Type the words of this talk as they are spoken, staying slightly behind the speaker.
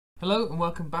Hello and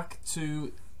welcome back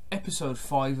to episode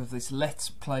 5 of this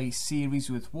Let's Play series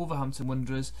with Wolverhampton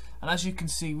Wanderers, and as you can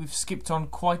see we've skipped on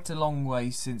quite a long way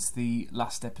since the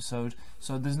last episode,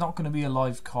 so there's not going to be a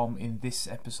live comm in this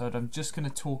episode. I'm just going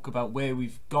to talk about where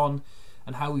we've gone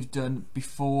and how we've done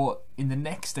before in the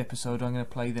next episode I'm going to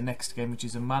play the next game, which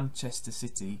is a Manchester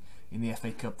City in the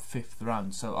FA Cup 5th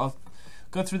round. So I'll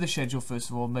go through the schedule first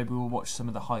of all, maybe we'll watch some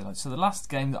of the highlights. So the last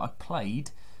game that I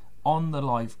played on the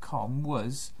live comm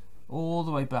was all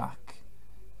the way back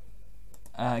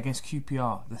against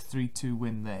QPR, the 3-2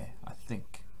 win there, I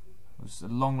think. It was a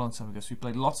long time ago, so we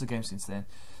played lots of games since then.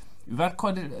 We've had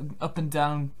quite an up and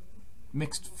down,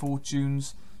 mixed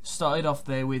fortunes. Started off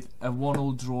there with a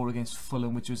 1-1 draw against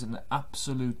Fulham, which was an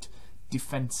absolute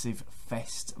defensive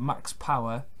fest. Max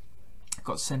Power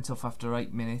got sent off after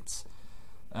 8 minutes.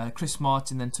 Chris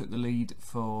Martin then took the lead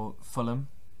for Fulham,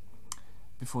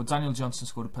 before Daniel Johnson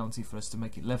scored a penalty for us to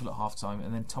make it level at half time,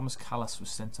 and then Thomas Callas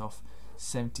was sent off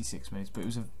 76 minutes. But it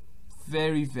was a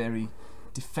very, very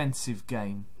defensive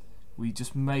game. We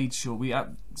just made sure we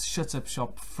shut up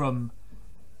shop from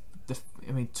the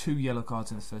 2 yellow cards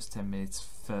in the first 10 minutes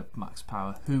for Max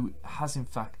Power, who has in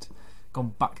fact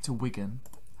gone back to Wigan.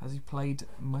 Has he played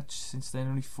much since then?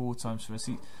 Only 4 times for us.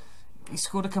 He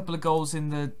scored a couple of goals in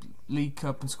the League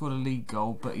Cup and scored a league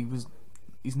goal, but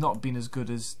he's not been as good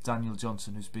as Daniel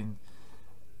Johnson, who's been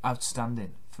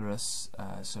outstanding for us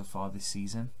so far this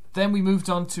season. Then we moved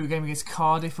on to a game against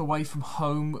Cardiff away from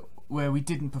home, where we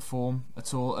didn't perform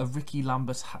at all. A Ricky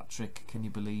Lambert hat-trick, can you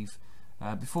believe?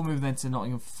 Before moving then to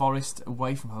Nottingham Forest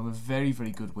away from home, a very,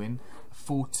 very good win. A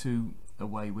 4-2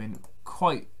 away win.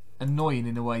 Quite annoying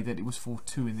in a way that it was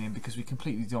 4-2 in the end, because we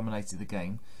completely dominated the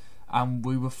game. And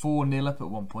we were 4-0 up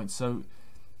at one point. So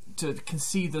to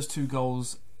concede those 2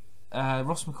 goals,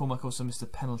 Ross McCormack also missed a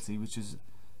penalty, which was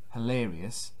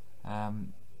hilarious,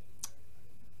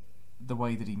 the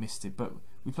way that he missed it. But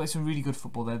we played some really good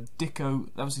football there. Dicko,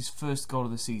 that was his first goal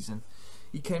of the season.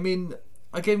 He came in,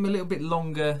 I gave him a little bit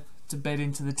longer to bed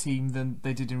into the team than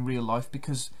they did in real life,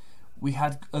 because we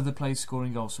had other players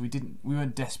scoring goals, so we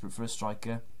weren't desperate for a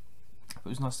striker. But it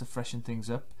was nice to freshen things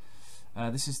up.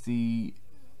 This is the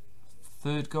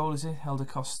 3rd goal, is it? Helder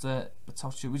Costa,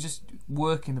 Batocha. We're just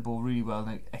working the ball really well.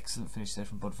 An excellent finish there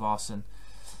from Bodvarsson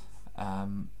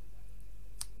to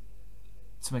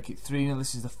make it 3-0.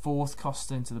 This is the 4th.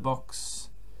 Costa into the box.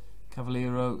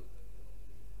 Cavaliero.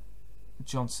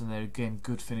 Johnson there again.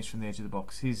 Good finish from the edge of the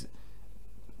box. He's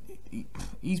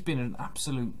been an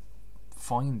absolute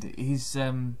find. His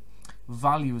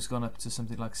value has gone up to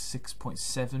something like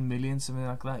 6.7 million, something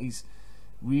like that. He's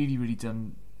really, really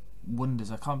done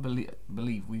wonders. I can't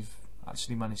believe we've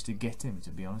actually managed to get him,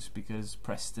 to be honest, because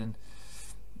Preston,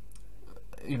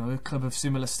 a club of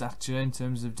similar stature in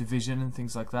terms of division and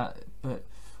things like that, but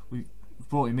we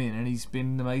brought him in and he's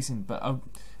been amazing. But I'm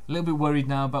a little bit worried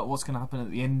now about what's going to happen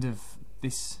at the end of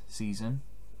this season.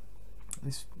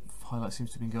 This highlight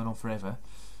seems to have been going on forever.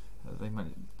 It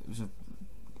was a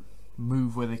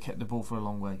move where they kept the ball for a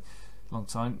long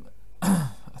time.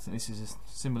 I think this is a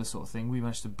similar sort of thing. We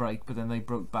managed to break, but then they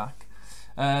broke back.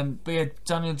 But yeah,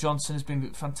 Daniel Johnson has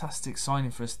been a fantastic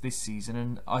signing for us this season,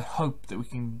 and I hope that we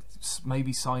can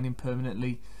maybe sign him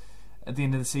permanently at the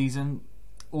end of the season,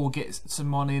 or get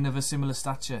someone in of a similar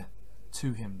stature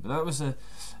to him. But that was an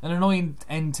annoying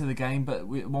end to the game, but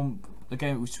we won the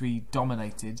game which we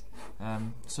dominated,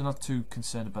 so not too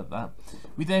concerned about that.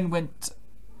 We then went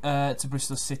to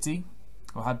Bristol City,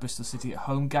 or had Bristol City at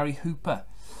home. Gary Hooper,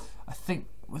 I think,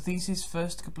 were these his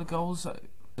first couple of goals?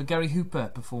 But Gary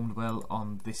Hooper performed well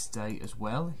on this day as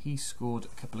well. He scored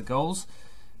a couple of goals.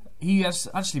 He has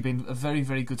actually been a very,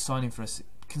 very good signing for us,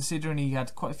 considering he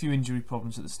had quite a few injury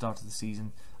problems at the start of the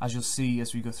season. As you'll see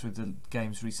as we go through the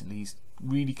games recently, he's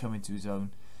really come into his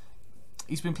own.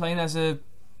 He's been playing as a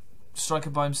striker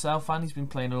by himself, and he's been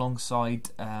playing alongside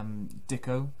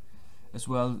Dicko as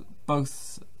well,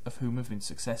 both of whom have been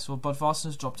successful. Bodvarsson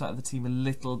has dropped out of the team a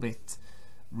little bit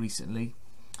recently.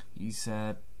 He's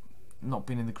not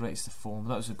been in the greatest of form.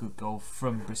 That was a good goal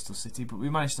from Bristol City, but we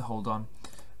managed to hold on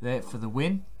there for the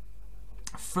win.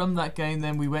 From that game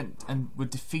then we went and were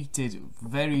defeated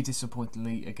very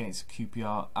disappointingly against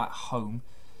QPR at home.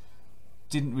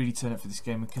 Didn't really turn up for this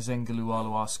game, with Kazenga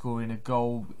Lualua scoring a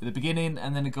goal at the beginning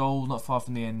and then a goal not far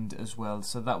from the end as well,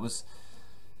 so that was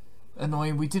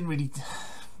annoying. We didn't really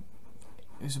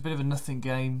it was a bit of a nothing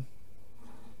game,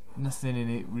 nothing in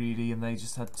it really, and they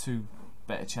just had 2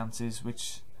 better chances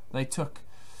which they took.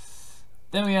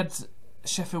 Then we had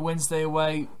Sheffield Wednesday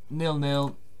away,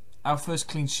 0-0, our first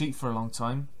clean sheet for a long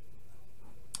time,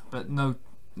 but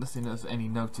nothing of any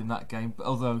note in that game.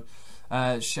 Although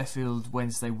Sheffield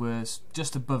Wednesday were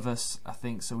just above us, I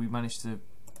think, so we managed to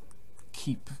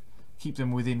keep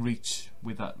them within reach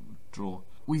with that draw.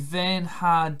 We then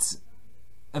had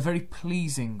a very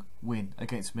pleasing win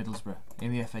against Middlesbrough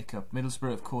in the FA Cup.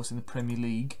 Middlesbrough, of course, in the Premier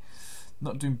League,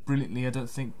 not doing brilliantly, I don't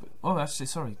think. Oh, actually,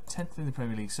 sorry, 10th in the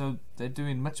Premier League, so they're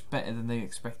doing much better than they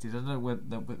expected. I don't know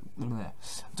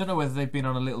whether they've been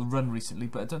on a little run recently,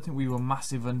 but I don't think we were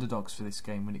massive underdogs for this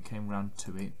game when it came round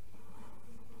to it.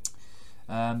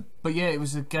 But yeah, it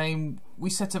was a game we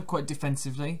set up quite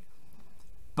defensively,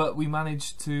 but we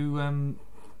managed to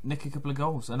nick a couple of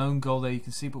goals. An own goal there, you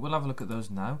can see, but we'll have a look at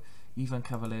those now. Ivan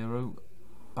Cavallero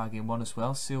bagging one as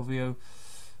well. Silvio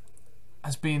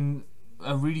has been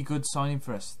a really good signing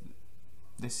for us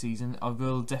this season. I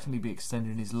will definitely be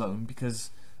extending his loan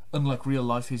because, unlike real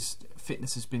life, his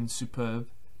fitness has been superb,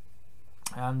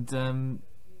 and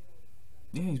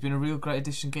yeah, he's been a real great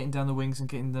addition, getting down the wings and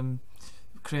getting them,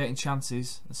 creating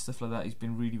chances and stuff like that. He's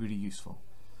been really, really useful.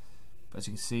 But as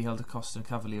you can see, Helder Costa and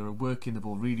Cavallero are working the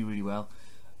ball really, really well.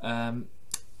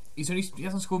 He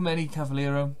hasn't scored many,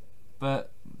 Cavallero,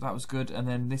 but that was good. And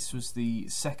then this was the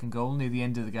second goal near the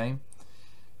end of the game.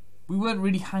 We weren't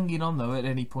really hanging on though at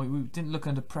any point. We didn't look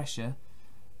under pressure,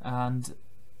 and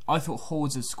I thought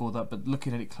Hordes had scored that, but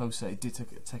looking at it closer, it did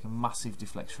take a massive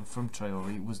deflection from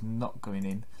Traore. It was not going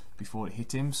in before it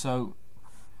hit him, so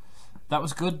that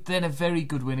was good. Then a very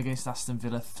good win against Aston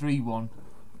Villa, 3-1.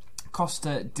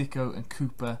 Costa, Dicko and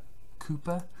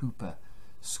Hooper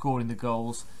scoring the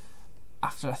goals.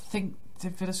 After, I think,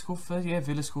 did Villa score first? Yeah,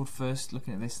 Villa scored first.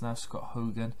 Looking at this now, Scott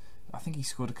Hogan. I think he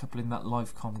scored a couple in that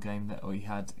live com game that we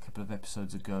had a couple of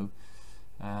episodes ago.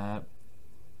 Yeah,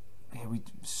 we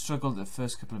struggled the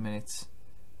first couple of minutes,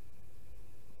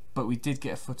 but we did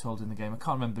get a foothold in the game. I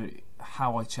can't remember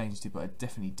how I changed it, but I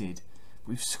definitely did.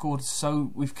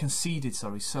 We've conceded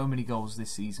so many goals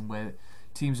this season where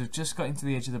teams have just got into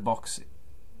the edge of the box,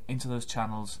 into those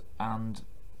channels, and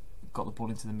got the ball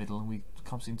into the middle, and we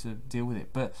can't seem to deal with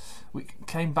it. But we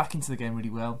came back into the game really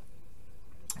well.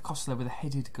 Costa with a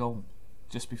headed goal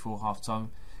just before half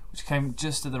time, which came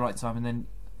just at the right time, and then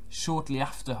shortly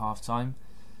after half time,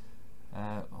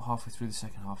 halfway through the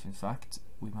second half in fact,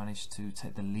 we managed to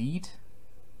take the lead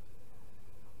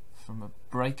from a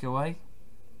breakaway.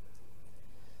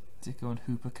 Dicko and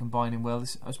Hooper combining well.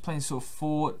 I was playing sort of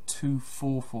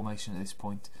 4-2-4 formation at this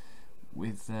point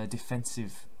with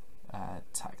defensive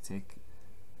tactic,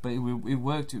 but it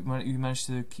worked. We managed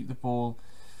to keep the ball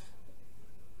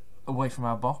away from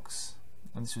our box,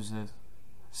 and this was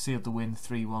sealed the win,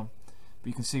 3-1. But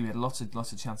you can see we had lots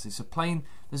of chances. So playing,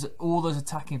 there's all those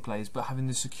attacking players, but having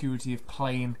the security of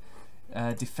playing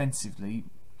defensively,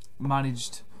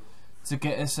 managed to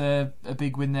get us a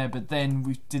big win there. But then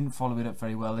we didn't follow it up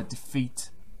very well. A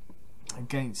defeat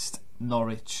against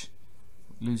Norwich,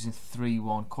 losing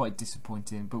 3-1, quite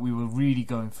disappointing. But we were really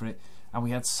going for it, and we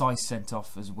had Saiss sent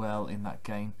off as well in that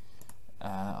game.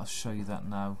 I'll show you that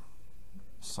now.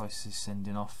 Saiss is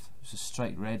sending off. It's a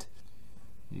straight red.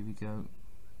 Here we go.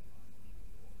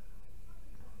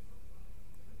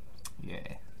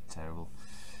 Yeah, terrible.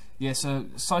 Yeah, so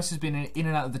Saiss has been in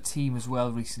and out of the team as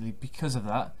well recently because of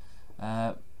that.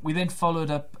 We then followed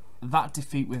up that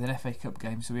defeat with an FA Cup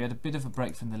game, so we had a bit of a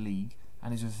break from the league,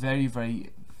 and it was a very,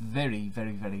 very, very,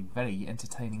 very, very, very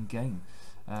entertaining game.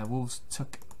 Wolves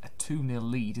took a 2-0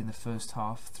 lead in the first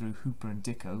half through Hooper and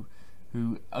Dicko,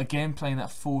 who again playing that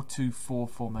 4-2-4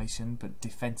 formation but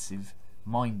defensive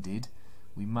minded.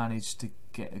 We managed to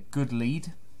get a good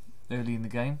lead early in the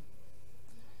game,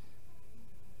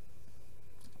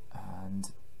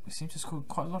 and we seem to score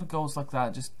quite a lot of goals like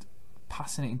that, just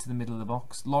passing it into the middle of the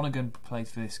box. Lonergan played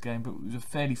for this game, but it was a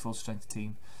fairly full strength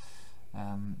team.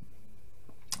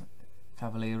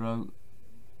 Cavallero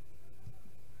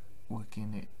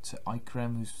working it to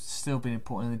Ikrem, who's still been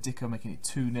important, and then Dicko making it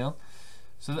 2-0.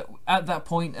 So that, at that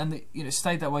point, and it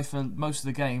stayed that way for most of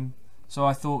the game. So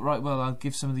I thought, right, well, I'll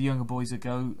give some of the younger boys a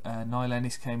go. Niall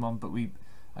Ennis came on, but we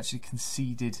actually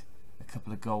conceded a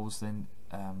couple of goals. Then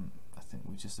I think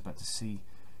we're just about to see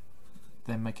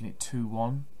them making it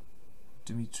 2-1.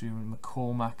 Dimitri and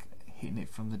McCormack hitting it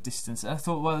from the distance. And I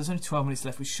thought, well, there's only 12 minutes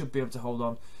left. We should be able to hold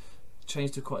on.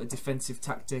 Changed to quite a defensive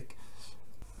tactic.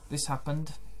 This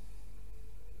happened.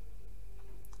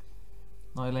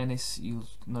 Niall Ennis, you'll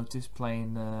notice,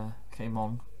 came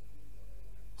on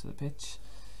to the pitch.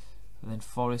 And then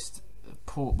Forrest,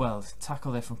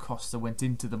 tackle there from Costa went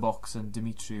into the box, and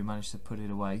Dimitri managed to put it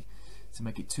away to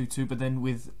make it 2-2. But then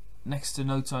with next to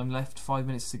no time left, 5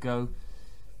 minutes to go,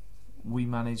 we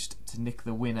managed to nick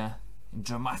the winner in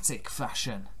dramatic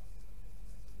fashion.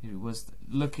 It was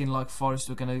looking like Forest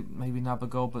were going to maybe nab a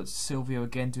goal, but Silvio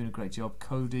again doing a great job.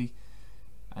 Cody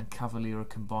and Cavalier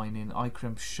combining.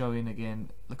 Ikrem showing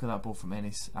again. Look at that ball from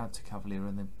Ennis out to Cavalier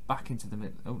and then back into the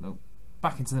middle. Oh no,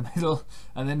 back into the middle.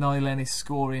 And then Niall Ennis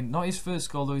scoring. Not his first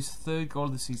goal though, his third goal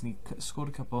of the season. He scored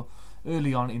a couple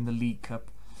early on in the League Cup.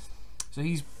 So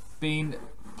he's been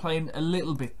playing a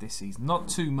little bit this season. Not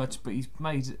too much, but he's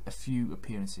made a few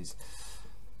appearances.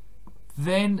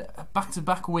 Then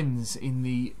back-to-back wins in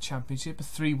the Championship. A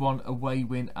 3-1 away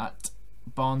win at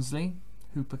Barnsley.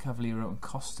 Hooper, Cavaliero and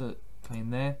Costa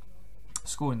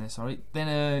scoring there, sorry. Then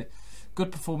a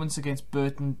good performance against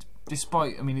Burton,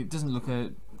 despite, I mean, it doesn't look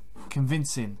a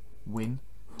convincing win,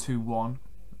 2-1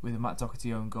 with a Matt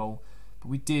Doherty own goal, but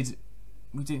we didn't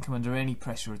come under any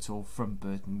pressure at all from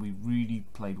Burton. We really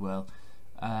played well,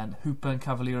 and Hooper and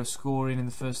Cavaliero scoring in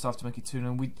the first half to make it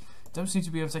 2-0. We don't seem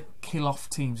to be able to kill off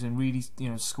teams and really,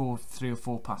 score 3 or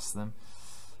 4 past them.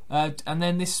 And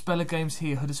then this spell of games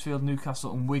here, Huddersfield,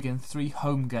 Newcastle and Wigan, 3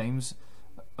 home games,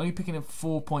 only picking up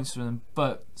 4 points from them,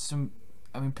 but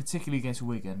particularly against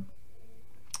Wigan,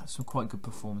 some quite good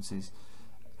performances.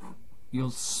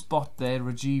 You'll spot there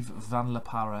Rajiv Van La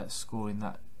Parra scoring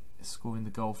the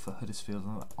goal for Huddersfield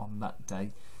on that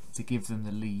day to give them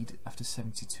the lead after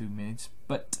 72 minutes.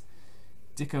 But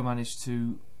Dicko managed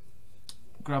to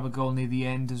grab a goal near the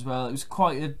end as well. It was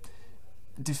quite a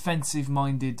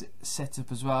defensive-minded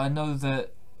setup as well. I know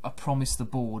that I promised the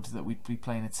board that we'd be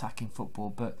playing attacking football,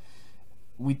 but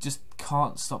we just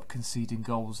can't stop conceding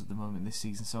goals at the moment this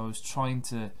season. So I was trying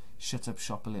to shut up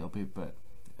shop a little bit, but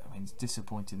I mean, it's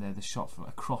disappointing there. The shot from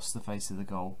across the face of the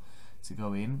goal to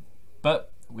go in.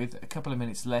 But with a couple of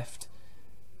minutes left,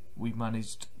 we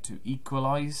managed to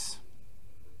equalise.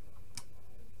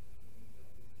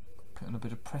 Putting a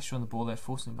bit of pressure on the ball there,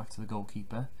 forcing it back to the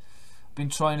goalkeeper. I've been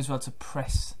trying as well to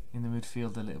press in the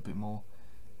midfield a little bit more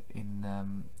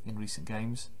in recent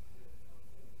games.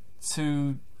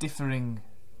 2 differing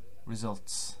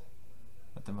results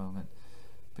at the moment.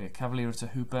 But yeah, Cavalier to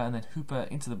Hooper, and then Hooper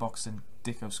into the box and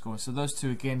Dicko scoring. So those 2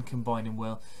 again combining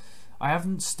well. I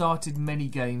haven't started many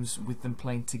games with them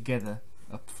playing together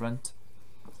up front.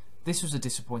 This was a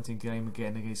disappointing game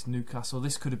again against Newcastle.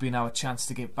 This could have been our chance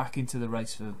to get back into the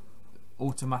race for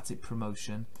automatic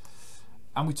promotion.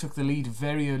 And we took the lead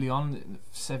very early on,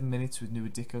 7 minutes with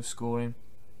Dicko scoring.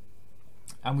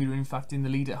 And we were in fact in the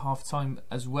lead at half time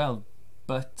as well,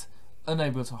 but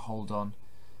unable to hold on.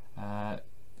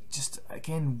 Just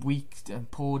again weak and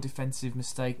poor defensive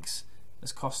mistakes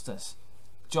has cost us.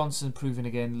 Johnson proving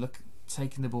again,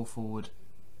 taking the ball forward.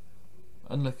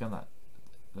 Unlucky on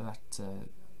that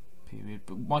period.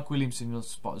 But Mike Williamson will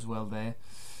spot as well there.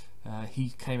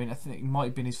 He came in, I think it might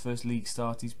have been his first league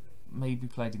start. He's maybe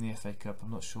played in the FA Cup,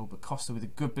 I'm not sure. But Costa with a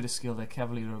good bit of skill there.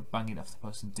 Cavalier banging off the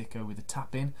post and Dicko with a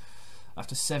tap in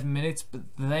after 7 minutes. But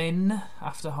then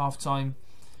after half time,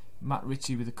 Matt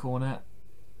Ritchie with a corner,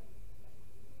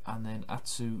 and then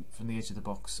Atsu from the edge of the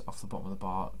box off the bottom of the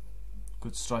bar.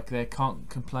 Good strike there, can't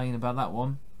complain about that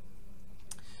one.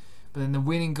 But then the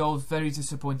winning goal, very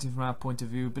disappointing from our point of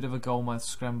view. A bit of a goalmouth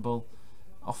scramble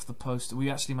off the post. We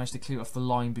actually managed to clear it off the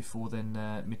line before then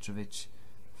Mitrovic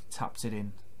tapped it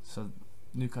in. So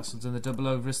Newcastle's done the double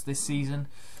over us this season.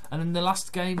 And then the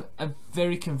last game, a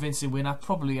very convincing win.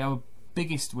 Probably our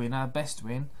biggest win, our best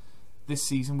win this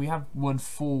season. We have won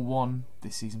 4-1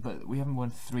 this season, but we haven't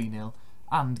won 3-0.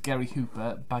 And Gary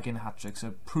Hooper bagging a hat-trick,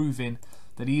 so proving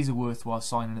that he is a worthwhile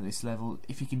signing at this level.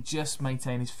 If he can just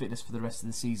maintain his fitness for the rest of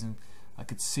the season, I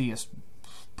could see us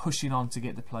pushing on to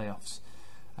get the playoffs.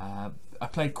 I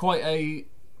played quite a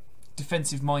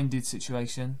defensive-minded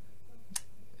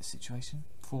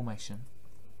formation.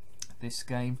 This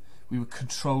game, we were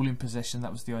controlling possession.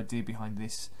 That was the idea behind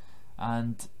this,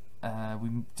 and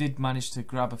we did manage to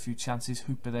grab a few chances.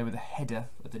 Hooper there with a header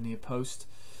at the near post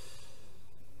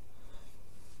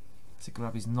to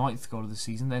grab his 9th goal of the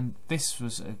season. Then this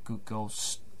was a good goal,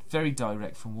 very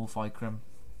direct from Wolf Ikrem,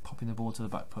 popping the ball to the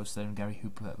back post there, and Gary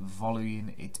Hooper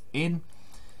volleying it in.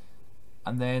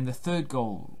 And then the 3rd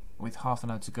goal with half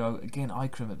an hour to go, again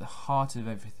Ikrem at the heart of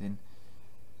everything,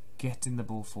 getting the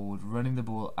ball forward, running the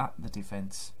ball at the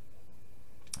defence,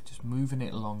 just moving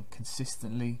it along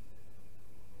consistently.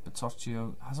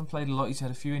 Batocchio hasn't played a lot, he's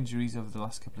had a few injuries over the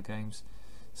last couple of games.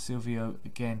 Silvio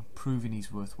again proving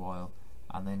he's worthwhile,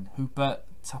 and then Hooper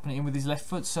tapping it in with his left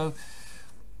foot. So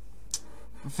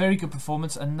very good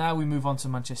performance. And now we move on to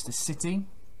Manchester City.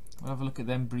 We'll have a look at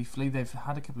them briefly. They've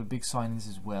had a couple of big signings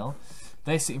as well.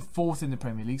 They're sitting 4th in the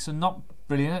Premier League, so not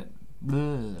brilliant,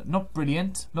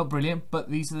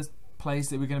 but these are the players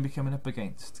that we're going to be coming up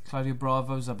against. Claudio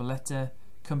Bravo, Zabaleta,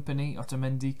 Company,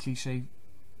 Otamendi, Cliche,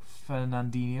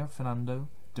 Fernando,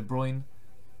 De Bruyne,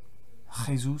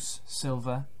 Jesus,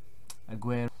 Silva,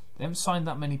 Aguero. They haven't signed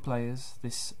that many players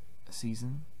this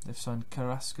season. They've signed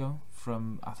Carrasco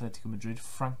from Atletico Madrid,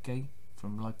 Franke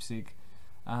from Leipzig,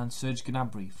 and Serge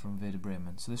Gnabry from Werder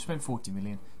Bremen. So they've spent 40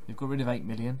 million. They've got rid of 8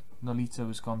 million. Nolito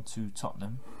has gone to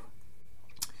Tottenham.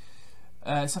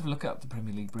 Let's have a look at the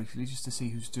Premier League briefly, just to see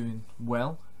who's doing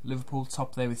well. Liverpool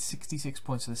top there with 66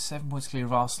 points, so they're 7 points clear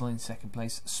of Arsenal in second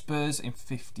place. Spurs in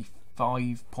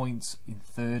 55 points in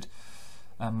third.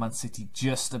 Man City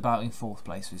just about in fourth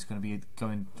place, so it's going to be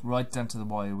going right down to the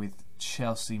wire with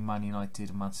Chelsea, Man United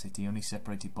and Man City only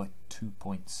separated by 2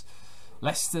 points.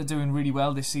 Leicester doing really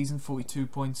well this season, 42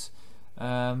 points.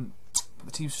 The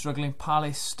team's struggling.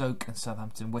 Palace, Stoke and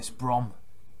Southampton. West Brom,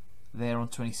 they're on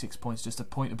 26 points, just a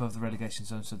point above the relegation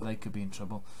zone, so they could be in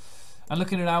trouble. And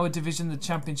looking at our division, the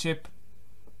Championship,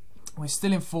 we're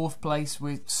still in fourth place.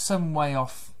 We're some way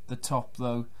off the top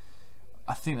though.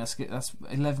 I think that's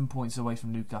 11 points away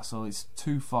from Newcastle. It's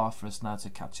too far for us now to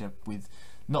catch up with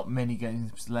not many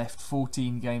games left,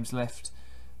 14 games left.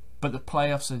 But the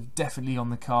playoffs are definitely on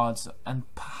the cards, and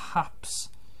perhaps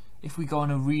if we go on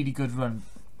a really good run,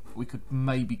 we could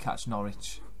maybe catch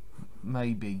Norwich.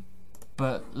 Maybe.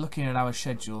 But looking at our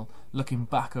schedule, looking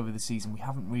back over the season, we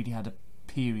haven't really had a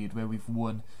period where we've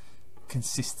won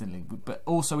consistently. But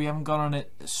also we haven't gone on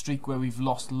a streak where we've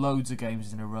lost loads of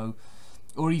games in a row,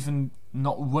 or even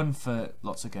not won for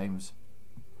lots of games.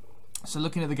 So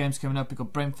looking at the games coming up, we've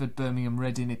got Brentford, Birmingham,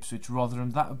 Reading, Ipswich,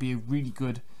 Rotherham. That would be a really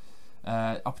good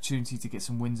opportunity to get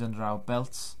some wins under our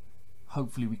belts.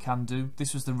 Hopefully we can do.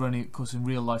 This was the run, of course, in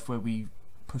real life where we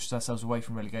pushed ourselves away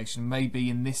from relegation. Maybe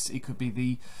in this it could be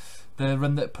the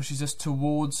run that pushes us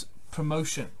towards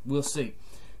promotion. We'll see.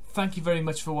 Thank you very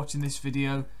much for watching this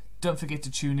video. Don't forget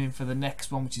to tune in for the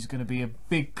next one, which is going to be a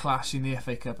big clash in the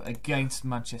FA Cup against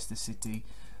Manchester City,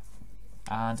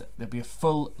 and there'll be a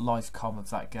full live comm of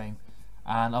that game.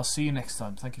 And I'll see you next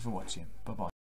time. Thank you for watching. Bye bye.